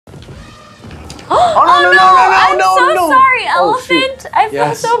Oh, no, I'm so sorry, elephant. I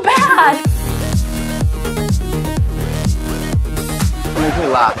feel so bad. Make me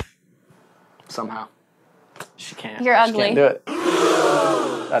laugh. Somehow. She can't. You're ugly. She can't do it.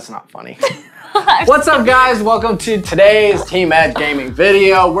 That's not funny. What's up, guys? Welcome to today's Team Edge Gaming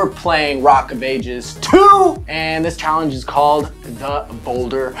video. We're playing Rock of Ages 2, and this challenge is called the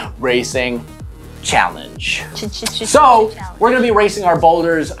Boulder Racing Challenge. So, we're gonna be racing our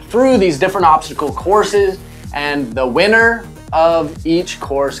boulders through these different obstacle courses, and the winner of each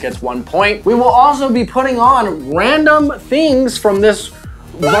course gets 1 point. We will also be putting on random things from this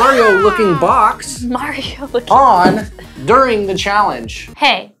Mario-looking box on during the challenge.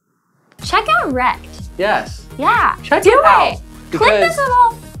 Hey, check out Wrecked. Yes. Yeah, check it out. Click this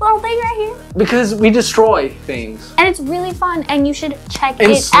little thing right here. Because we destroy things. And it's really fun, and you should check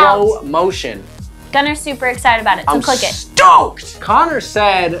in it slow out. motion. Gunner's super excited about it, so click it. I'm stoked! Connor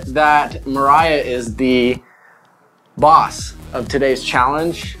said that Mariah is the boss of today's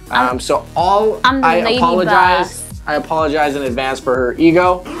challenge. So I apologize in advance for her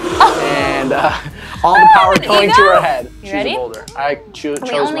ego and all the power going to her head. You ready? A boulder. I chose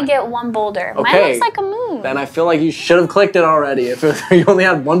We only get one boulder. Okay. Mine looks like a moon. Then I feel like you should have clicked it already if you only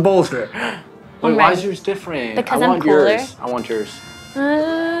had one boulder. Wait, why is yours different? Because I I'm want cooler. yours. I want yours.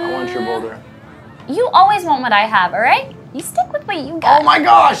 I want your boulder. You always want what I have, all right? You stick with what you got. Oh my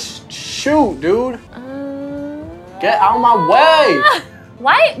gosh! Shoot, dude. Get out of my way!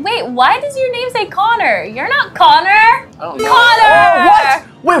 Why does your name say Connor? You're not Connor. I don't know. Connor!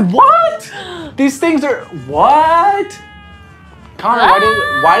 Oh, what? Wait, what? These things are, what? Connor,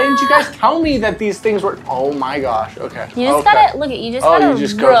 why didn't you guys tell me that these things were, oh my gosh, okay. You just gotta, look, you just gotta you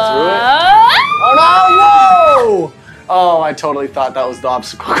just go through it? Oh no, whoa! Oh, I totally thought that was the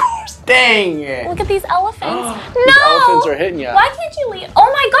obstacle course. Dang it. Look at these elephants. No! These elephants are hitting you. Why can't you leave? Oh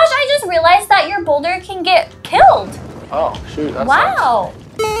my gosh, I just realized that your boulder can get killed. Oh, shoot, that's wow.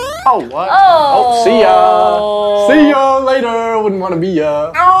 Oh, what? Oh. See ya. See ya later. Wouldn't want to be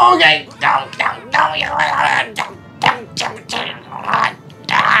ya. Okay.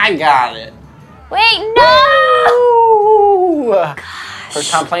 I got it. Wait, no!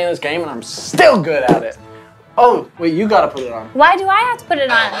 First time playing this game and I'm still good at it. Oh, wait, you gotta put it on. Why do I have to put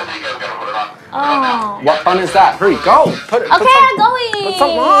it on? Oh. What fun is that? Hurry, go. Put I'm going. Put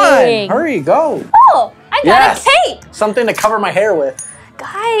something on. Hurry, go. Oh, I got a cape. Something to cover my hair with.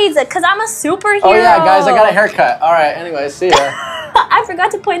 Guys, because I'm a superhero. Oh yeah, guys, I got a haircut. All right, anyway, see ya. I forgot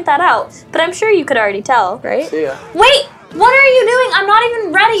to point that out, but I'm sure you could already tell, right? See ya. Wait, what are you doing? I'm not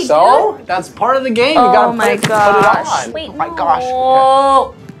even ready, dude. That's part of the game. You gotta put it on. Wait, oh my gosh.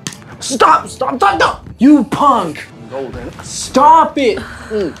 Okay. Stop. You punk. Golden. Stop it.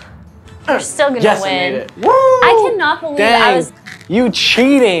 You're still gonna yes, win. I made it. Woo! I cannot believe I was. You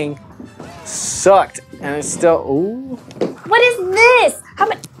cheating. Sucked. And it's still, ooh. What is this? How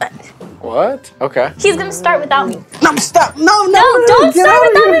much? What? Okay. He's gonna start without me. No, stop. No, don't start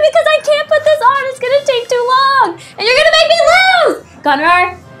without me because I can't put this on. It's gonna take too long. And you're gonna make me lose.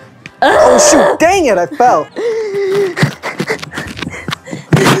 Gunnar. Oh shoot, dang it, I fell.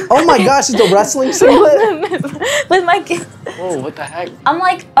 Oh my gosh, it's a wrestling singlet? With my kids. Whoa, what the heck? I'm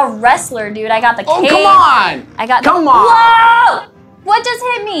like a wrestler, dude. I got the cape. Oh, come on. I got Come on. Whoa! What just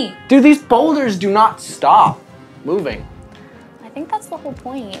hit me? Dude, these boulders do not stop moving. I think that's the whole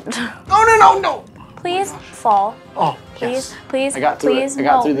point. No. Please fall. Oh, please, yes. please. I got through please, it. I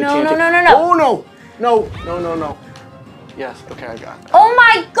got through the chanting. No. Oh, no. Yes, okay, I got it. Oh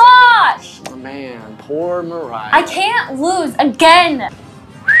my gosh! Oh, man, poor Mariah. I can't lose again.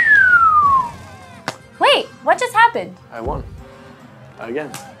 Wait, what just happened? I won.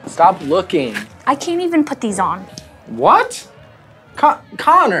 Again. Stop looking. I can't even put these on. What?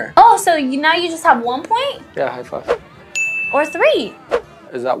 Connor. Oh, so now you just have 1 point? Yeah, high five. Or 3?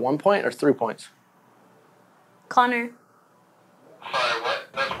 Is that 1 point or 3 points? Connor. Sorry, what?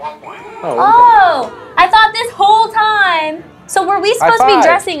 That's 1 point. Oh, I thought this whole time. So were we supposed to be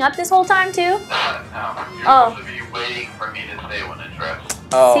dressing up this whole time too? No. You're supposed to be waiting for me to say when to dress.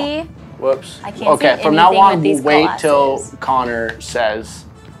 Oh. See? Whoops. I can't okay, see from now anything on, with these we'll wait glasses. till Connor says.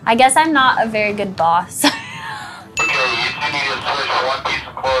 I guess I'm not a very good boss. Okay, you two need to switch one piece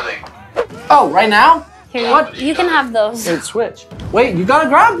of clothing. Oh, right now? Here, what? You can have those. It's switch. Wait, you gotta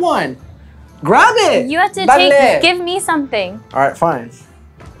grab one. Grab it. You have to give me something. All right, fine.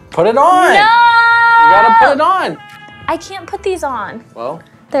 Put it on. No. You gotta put it on. I can't put these on. Well.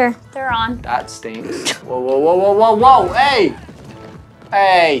 They're on. That stinks. Whoa.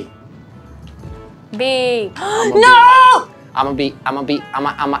 Hey. B. No! I'm gonna be,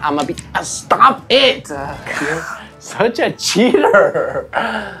 stop it! Such a cheater.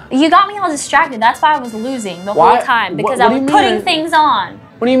 You got me all distracted. That's why I was losing the whole time because What I do was you putting mean? things on.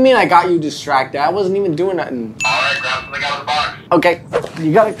 What do you mean I got you distracted? I wasn't even doing nothing. Alright, grab something out of the box. Okay,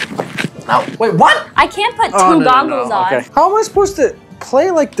 you gotta. No, wait, what? I can't put two No, goggles on. Okay. How am I supposed to play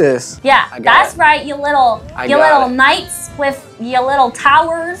like this? Yeah, I got that's it. right, you little I got it. knights with your little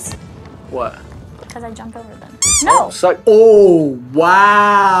towers. What? Because I jumped over them. No. Oh,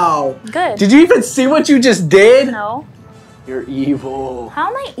 wow. Good. Did you even see what you just did? No. You're evil. How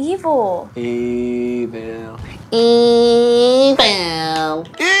am I evil? Evil. Evil.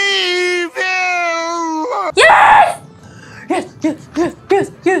 Evil! Yes! Yes.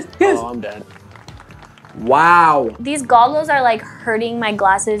 Oh, I'm dead. Wow. These goggles are like hurting my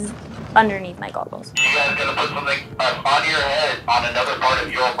glasses underneath my goggles. You guys gotta put something on your head on another part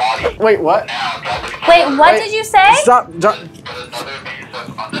of your body. Wait, what? Now, drop it. Wait, what Wait. did you say? Stop. Put another piece of...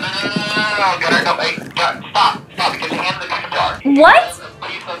 No, get her, no, hey, stop, get your hand in the cookie jar. What?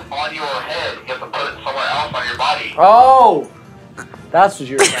 Piece that's on your head, you have to put it somewhere else on your body. Oh. That's what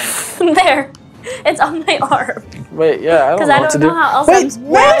you were saying. There. It's on my arm. Wait, yeah, I don't Because know I what to don't do. know how else Wait,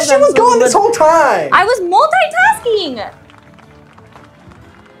 where she was going this whole time? I was multitasking.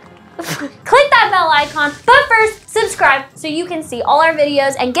 Click that bell icon, but first subscribe so you can see all our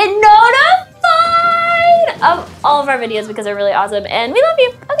videos and get notified of all of our videos because they're really awesome and we love you.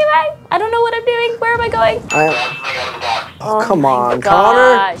 Okay, bye. I don't know what I'm doing. Where am I going? Grab something out of the box. Oh, come my on,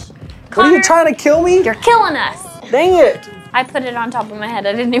 Connor. gosh. What are you trying to kill me? You're killing us. Dang it. I put it on top of my head.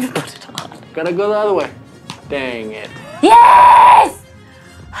 I didn't even put it on. Gotta go the other way. Dang it. Yes!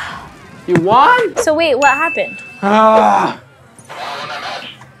 You won? So wait, what happened? Ah.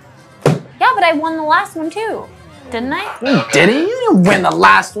 Yeah, but I won the last one too. Didn't I? You didn't? You didn't win the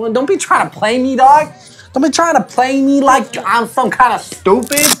last one. Don't be trying to play me, dog. Don't be trying to play me like I'm some kind of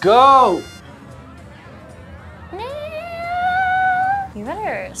stupid. Go. You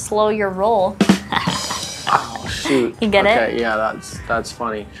better slow your roll. Oh, shoot. You get it? Okay, yeah, that's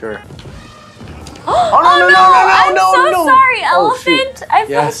funny. Sure. Oh, no, I'm so sorry, Oh, shoot. elephant. I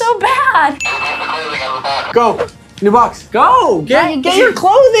feel Yes. so bad. Go. New box. Go. Get your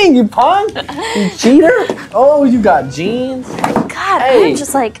clothing, you punk. You cheater. Oh, you got jeans. God, Hey. I'm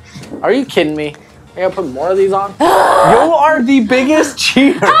just like, Are you kidding me? I gotta put more of these on? You are the biggest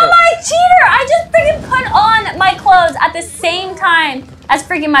cheater. how am I a cheater? I just freaking put on my clothes at the same time as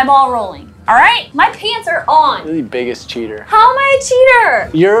freaking my ball rolling. All right? My pants are on. You're the biggest cheater. How am I a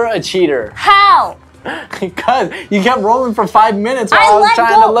cheater? You're a cheater. How? Because you kept rolling for 5 minutes while I was let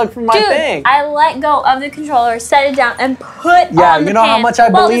trying go. to look for my Dude, thing. I let go of the controller, set it down, and put Yeah, on the you know how pants much I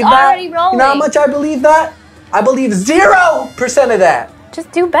while believe it's that? already rolling. You know how much I believe that? I believe 0% of that.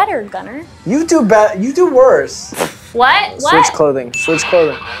 Just do better, Gunner. You do better. You do worse. What? Switch clothing. Switch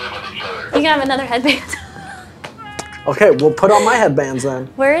clothing. You can have another headband. Okay, we'll put on my headbands then.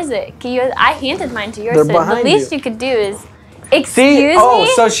 Where is it? Can you? I handed mine to yours. They're So behind the least you. you could do is, excuse See? me. Oh,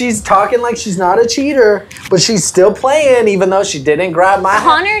 so she's talking like she's not a cheater, but she's still playing even though she didn't grab my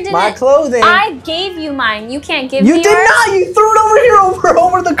Connor didn't. my clothing. I gave you mine. You can't give You me did yours. not. You threw it over here,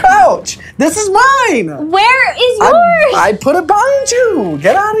 over the couch. This is mine. Where is yours? I put it behind you.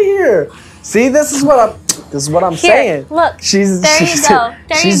 Get out of here. See, this is what I'm Here, saying. look. She's There you go.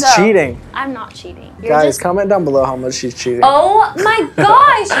 There she's you go. cheating. I'm not cheating. You're Guys, just. comment down below how much she's cheating. Oh my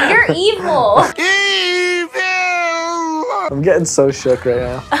gosh, you're evil. Evil! I'm getting so shook right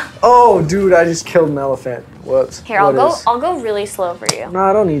now. Oh, dude, I just killed an elephant. Whoops. Here, I'll What go. is- I'll go really slow for you. No,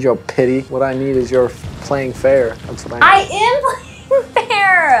 I don't need your pity. What I need is your playing fair. That's what I need. I am playing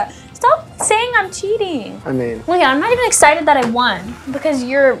fair. Stop saying I'm cheating. I mean, Look, I'm not even excited that I won because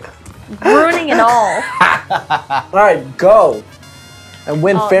you're ruining it all. all right, go and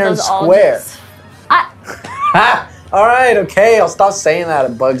win Oh, fair and those all square. just- All right, okay. I'll stop saying that.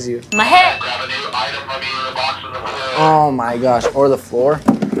 It bugs you. My head. Grab a new item from either the box or the floor. Oh my gosh, or the floor.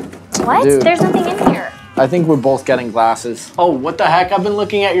 What? Dude. There's nothing in here. I think we're both getting glasses. Oh, what the heck? I've been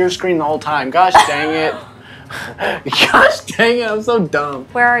looking at your screen the whole time. Gosh dang it. Gosh dang it, I'm so dumb.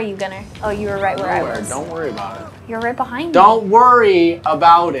 Where are you, Gunner? Oh, you were right where I was. Don't worry about it. You're right behind me. Don't worry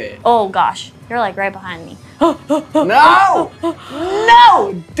about it. Oh gosh, you're like right behind me. No!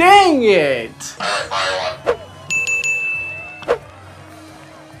 No! Dang it! Alright, fire one.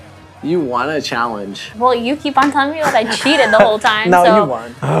 You won a challenge. Well, you keep on telling me that I cheated the whole time. No, so you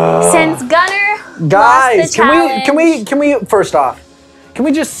won. Since Gunner Guys, lost the challenge, can we first off, can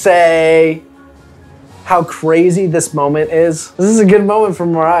we just say how crazy this moment is? This is a good moment for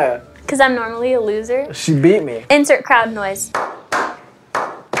Mariah. Because I'm normally a loser. She beat me. Insert crowd noise.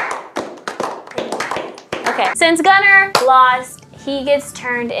 Okay, since Gunner lost, he gets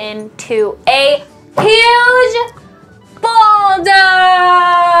turned into a huge Boulder!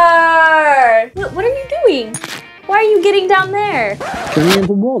 What are you doing? Why are you getting down there? Getting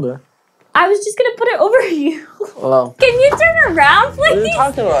into Boulder. I was just gonna put it over you. Well. Can you turn around, please? What are you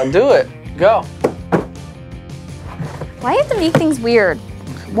talking about? Do it. Go. Why do you have to make things weird?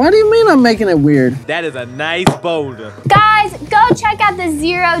 What do you mean I'm making it weird? That is a nice boulder. Guys, go check out the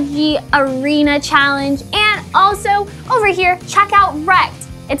Zero G Arena Challenge. And also, over here, check out Wrecked.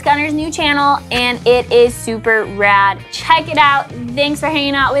 It's Gunner's new channel, and it is super rad. Check it out. Thanks for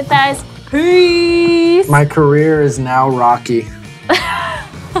hanging out with us. Peace. My career is now rocky.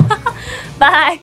 Bye.